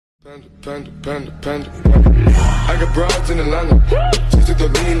Panda. I got broads in Atlanta. Just took the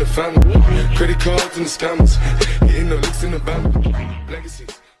lean in the family. Credit cards and the scammers. Getting no licks in the band.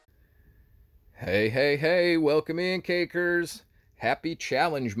 Legacies. Hey, welcome in, Cakers. Happy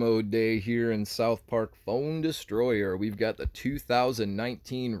Challenge Mode Day here in South Park Phone Destroyer. We've got the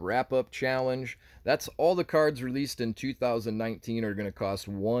 2019 Wrap-Up Challenge. That's all the cards released in 2019 are going to cost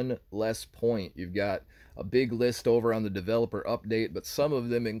one less point. You've got a big list over on the developer update, but some of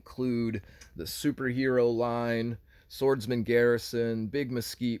them include the Superhero line, Swordsman Garrison, Big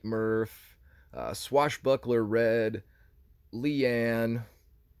Mesquite Murph, Swashbuckler Red, Leanne,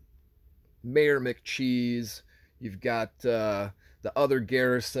 Mayor McCheese. You've got the other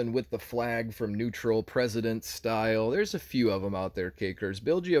Garrison with the flag from neutral, President style. There's a few of them out there, Cakers.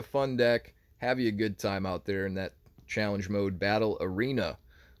 Build you a fun deck. Have you a good time out there in that challenge mode battle arena.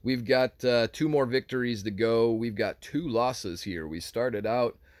 We've got two more victories to go. We've got 2 losses here. We started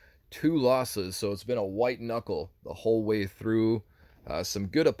out 2 losses, so it's been a white knuckle the whole way through. Some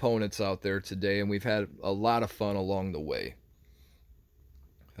good opponents out there today, and we've had a lot of fun along the way.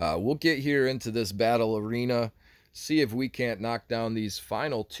 We'll get here into this battle arena, see if we can't knock down these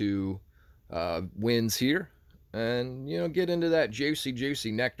final 2 wins here, and get into that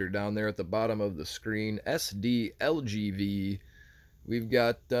juicy nectar down there at the bottom of the screen. SDLGV. We've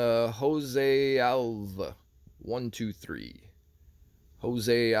got Jose Alv 1 2 3.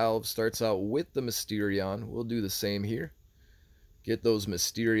 Jose Alv starts out with the Mysterion. We'll do the same here. Get those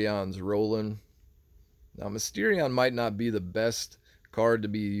Mysterions rolling. Now Mysterion might not be the best card to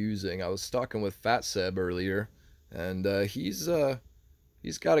be using. I was talking with Fat Seb earlier, and he's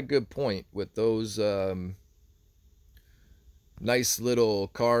got a good point with those nice little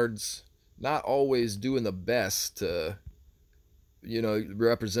cards not always doing the best to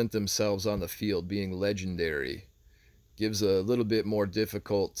represent themselves on the field. Being legendary gives a little bit more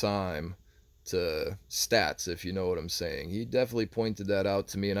difficult time to stats, if you know what I'm saying. He definitely pointed that out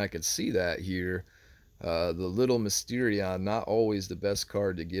to me, and I could see that here. The little Mysterion, not always the best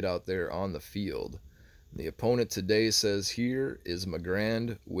card to get out there on the field. The opponent today says here is my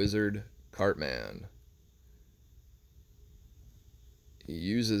Grand Wizard Cartman. He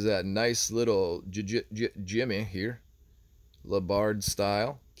uses that nice little Jimmy here, Labard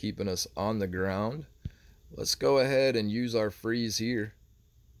style, keeping us on the ground. Let's go ahead and use our freeze here.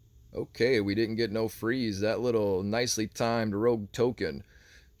 Okay, we didn't get no freeze. That little nicely timed rogue token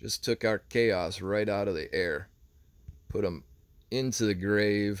just took our chaos right out of the air. Put him into the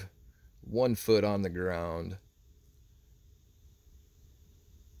grave, 1 foot on the ground.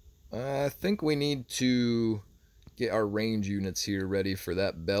 I think we need to get our range units here ready for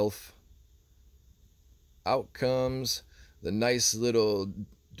that Belf. Out comes the nice little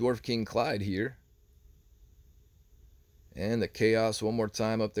Dwarf King Clyde here. And the chaos one more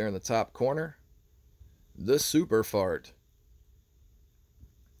time up there in the top corner. The Super Fart.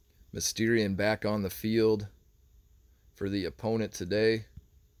 Mysterion back on the field for the opponent today.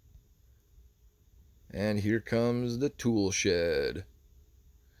 And here comes the Tool Shed.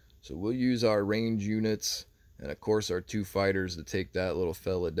 So we'll use our range units and of course our 2 fighters to take that little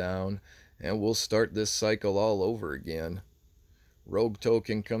fella down. And we'll start this cycle all over again. Rogue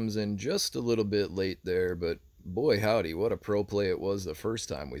token comes in just a little bit late there, but boy howdy, what a pro play it was the first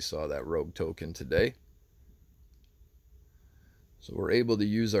time we saw that rogue token today. So we're able to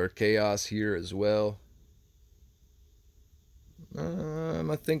use our chaos here as well.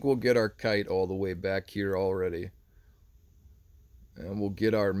 I think we'll get our kite all the way back here already. And we'll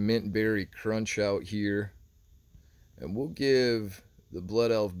get our mint berry crunch out here. And we'll give the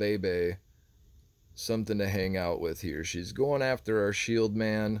Blood Elf Bebe something to hang out with here. She's going after our shield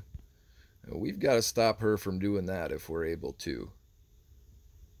man. And we've got to stop her from doing that if we're able to.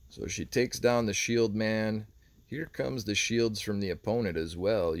 So she takes down the shield man. Here comes the shields from the opponent as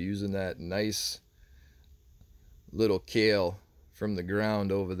well, using that nice little Kale from the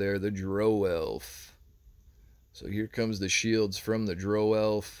ground over there, the Drow Elf. So here comes the shields from the Drow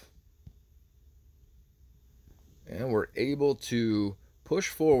Elf. And we're able to push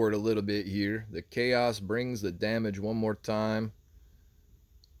forward a little bit here. The chaos brings the damage one more time.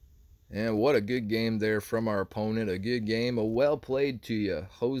 And what a good game there from our opponent. A good game. A well played to you.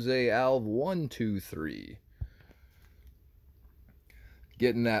 Jose Alv 1 2 3.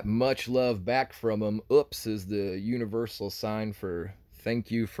 Getting that much love back from him. Oops is the universal sign for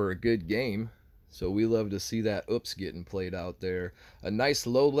thank you for a good game. So we love to see that oops getting played out there. A nice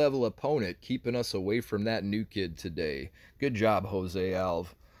low-level opponent keeping us away from that new kid today. Good job, Jose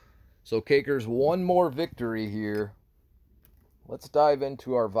Alv. So, Cakers, 1 more victory here. Let's dive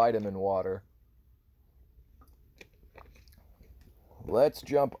into our vitamin water. Let's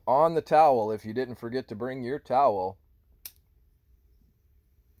jump on the towel if you didn't forget to bring your towel.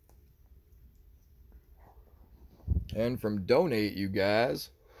 And from Donate, you guys,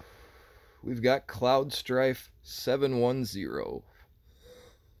 we've got Cloud Strife 710.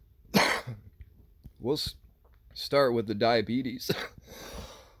 We'll start with the diabetes.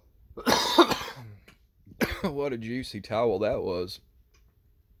 What a juicy towel that was.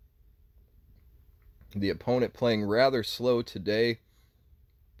 The opponent playing rather slow today.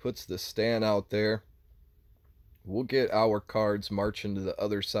 Puts the stand out there. We'll get our cards marching to the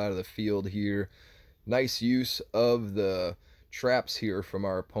other side of the field here. Nice use of the traps here from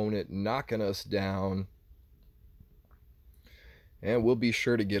our opponent, knocking us down. And we'll be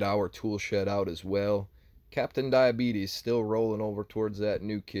sure to get our tool shed out as well. Captain Diabetes still rolling over towards that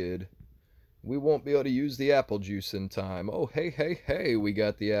new kid. We won't be able to use the apple juice in time. Oh, hey, we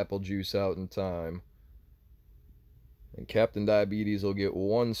got the apple juice out in time. And Captain Diabetes will get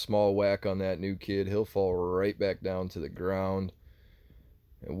one small whack on that new kid. He'll fall right back down to the ground.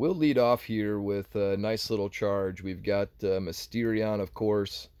 And we'll lead off here with a nice little charge. We've got Mysterion, of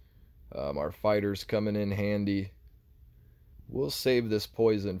course. Our fighters coming in handy. We'll save this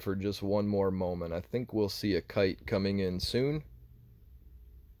poison for just one more moment. I think we'll see a kite coming in soon.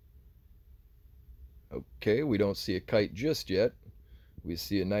 Okay, we don't see a kite just yet. We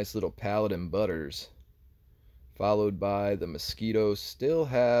see a nice little Paladin Butters. Followed by the Mosquitoes. Still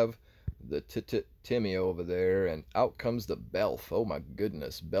have the Timmy over there. And out comes the Belf. Oh my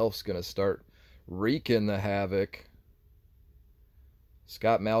goodness. Belf's going to start wreaking the havoc.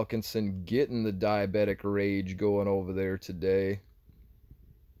 Scott Malkinson getting the diabetic rage going over there today.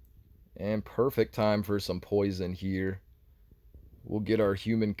 And perfect time for some poison here. We'll get our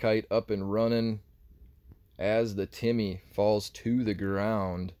human kite up and running as the Timmy falls to the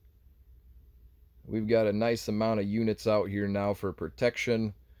ground. We've got a nice amount of units out here now for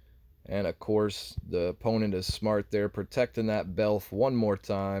protection. And of course, the opponent is smart there, protecting that Belf one more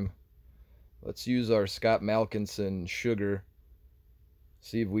time. Let's use our Scott Malkinson sugar.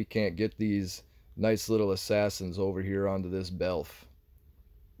 See if we can't get these nice little assassins over here onto this Belf.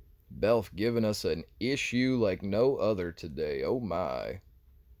 Belf giving us an issue like no other today. Oh my.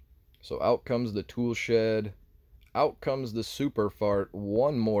 So out comes the tool shed. Out comes the super fart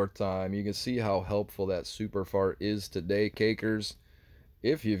one more time. You can see how helpful that super fart is today, cakers.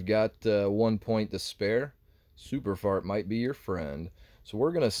 If you've got 1 point to spare, super fart might be your friend. So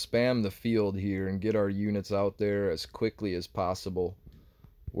we're going to spam the field here and get our units out there as quickly as possible.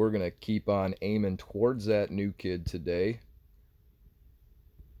 We're going to keep on aiming towards that new kid today.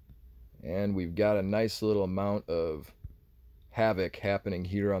 And we've got a nice little amount of havoc happening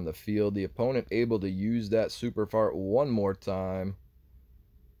here on the field. The opponent able to use that super fart one more time.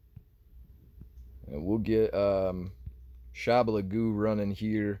 And we'll get Shabalagoo running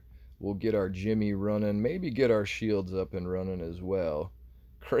here. We'll get our Jimmy running. Maybe get our shields up and running as well.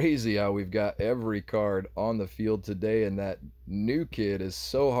 Crazy how we've got every card on the field today, and that new kid is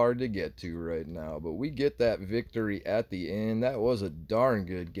so hard to get to right now. But we get that victory at the end. That was a darn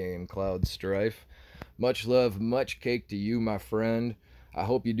good game, Cloud Strife. Much love, much cake to you, my friend. I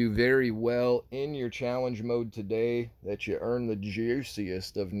hope you do very well in your challenge mode today, that you earn the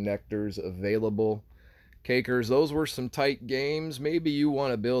juiciest of nectars available. Cakers, those were some tight games. Maybe you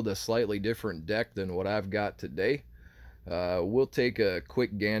want to build a slightly different deck than what I've got today. We'll take a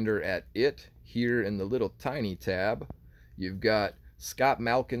quick gander at it here in the little tiny tab. You've got Scott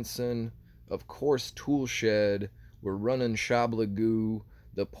Malkinson, of course, Tool Shed. We're running Shabalagoo,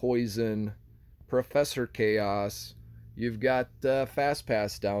 the Poison, Professor Chaos. You've got Fast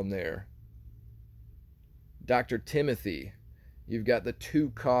Pass down there. Dr. Timothy. You've got the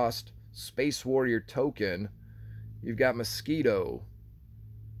 2-cost Space Warrior token. You've got Mosquito,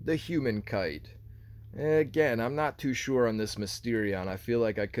 the Human Kite. Again, I'm not too sure on this Mysterion. I feel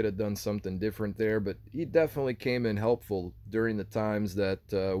like I could have done something different there, but he definitely came in helpful during the times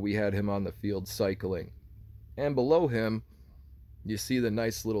that we had him on the field cycling. And below him, you see the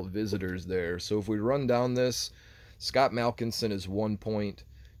nice little visitors there. So if we run down this, Scott Malkinson is 1 point.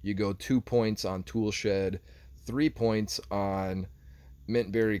 You go 2 points on Tool Shed, 3 points on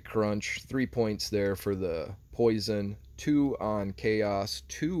Mintberry Crunch, 3 points there for the Poison, 2 on Chaos,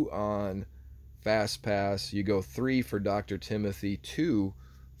 2 on Fast Pass. You go 3 for Dr. Timothy, 2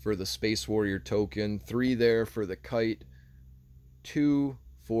 for the Space Warrior token, 3 there for the Kite, 2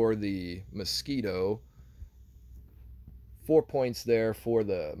 for the Mosquito, 4 points there for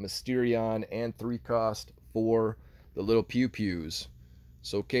the Mysterion, and 3 cost for the little Pew Pews.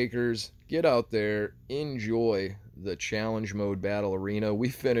 So cakers, get out there, enjoy the challenge mode battle arena. We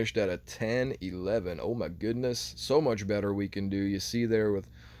finished at a 10-11. Oh my goodness, so much better we can do. You see there with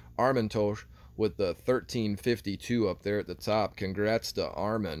Armintosh with the 1352 up there at the top. Congrats to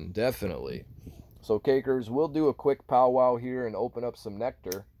Armin, definitely. So cakers, we'll do a quick powwow here and open up some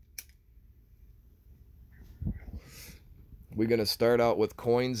nectar. We're going to start out with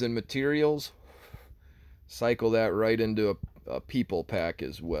coins and materials. Cycle that right into a people pack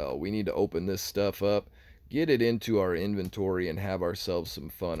as well. We need to open this stuff up, get it into our inventory, and have ourselves some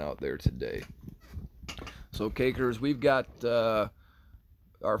fun out there today. So cakers, we've got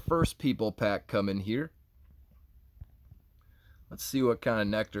our first people pack coming here. Let's see what kind of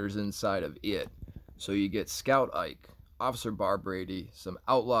nectar is inside of it. So you get Scout Ike, Officer Bar Brady, some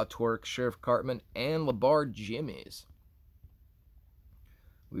Outlaw Twerk, Sheriff Cartman, and LeBar Jimmies.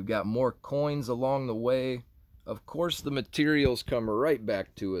 We've got more coins along the way. Of course, the materials come right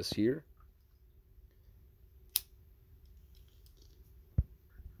back to us here.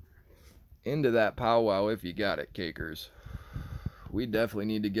 Into that powwow if you got it, cakers. We definitely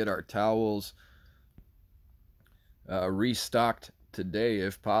need to get our towels restocked today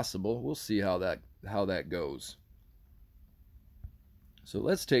if possible. We'll see how that goes. So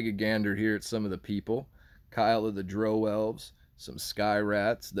let's take a gander here at some of the people. Kyle of the Dro Elves, some Sky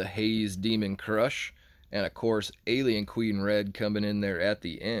Rats, the Haze Demon Crush, and of course Alien Queen Red coming in there at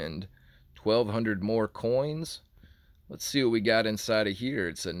the end. 1,200 more coins. Let's see what we got inside of here.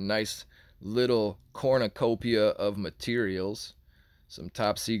 It's a nice little cornucopia of materials. Some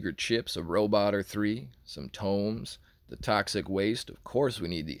top secret chips, a robot or 3, some tomes, the toxic waste. Of course we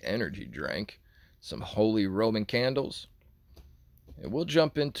need the energy drink, some holy Roman candles. And we'll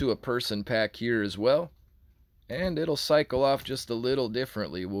jump into a person pack here as well. And it'll cycle off just a little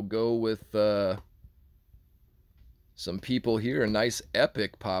differently. We'll go with some people here. A nice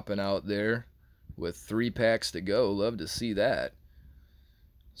epic popping out there with 3 packs to go. Love to see that.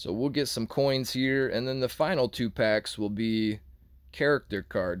 So we'll get some coins here. And then the final 2 packs will be character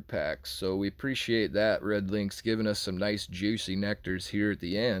card packs. So we appreciate that, Red Link's giving us some nice juicy nectars here at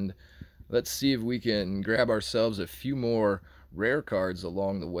the end. Let's see if we can grab ourselves a few more rare cards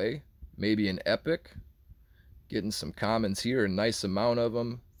along the way. Maybe an epic. Getting some commons here, a nice amount of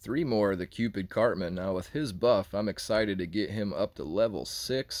them. 3 more of the Cupid Cartman. Now with his buff, I'm excited to get him up to level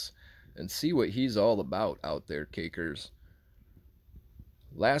 6 and see what he's all about out there, cakers.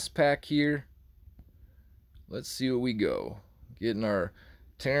 Last pack here. Let's see what we go. Getting our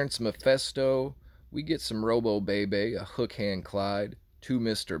Terrence Mephisto. We get some Robo Bebe, a Hook Hand Clyde, 2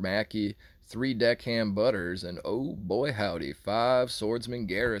 Mr. Mackey, 3 Deckhand Butters, and oh boy howdy, 5 Swordsman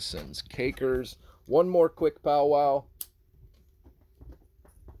Garrisons. Cakers, one more quick powwow.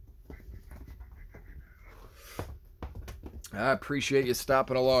 I appreciate you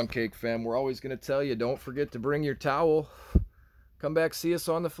stopping along, Cake Fam. We're always going to tell you, don't forget to bring your towel. Come back, see us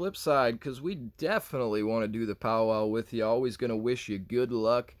on the flip side, because we definitely want to do the powwow with you. Always going to wish you good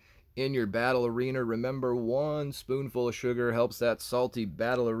luck in your battle arena. Remember, 1 spoonful of sugar helps that salty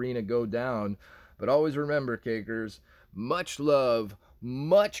battle arena go down. But always remember, cakers, much love,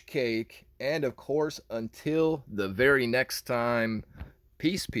 much cake, and of course, until the very next time,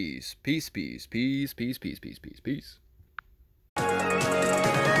 peace, peace, peace, peace, peace, peace, peace, peace, peace, peace.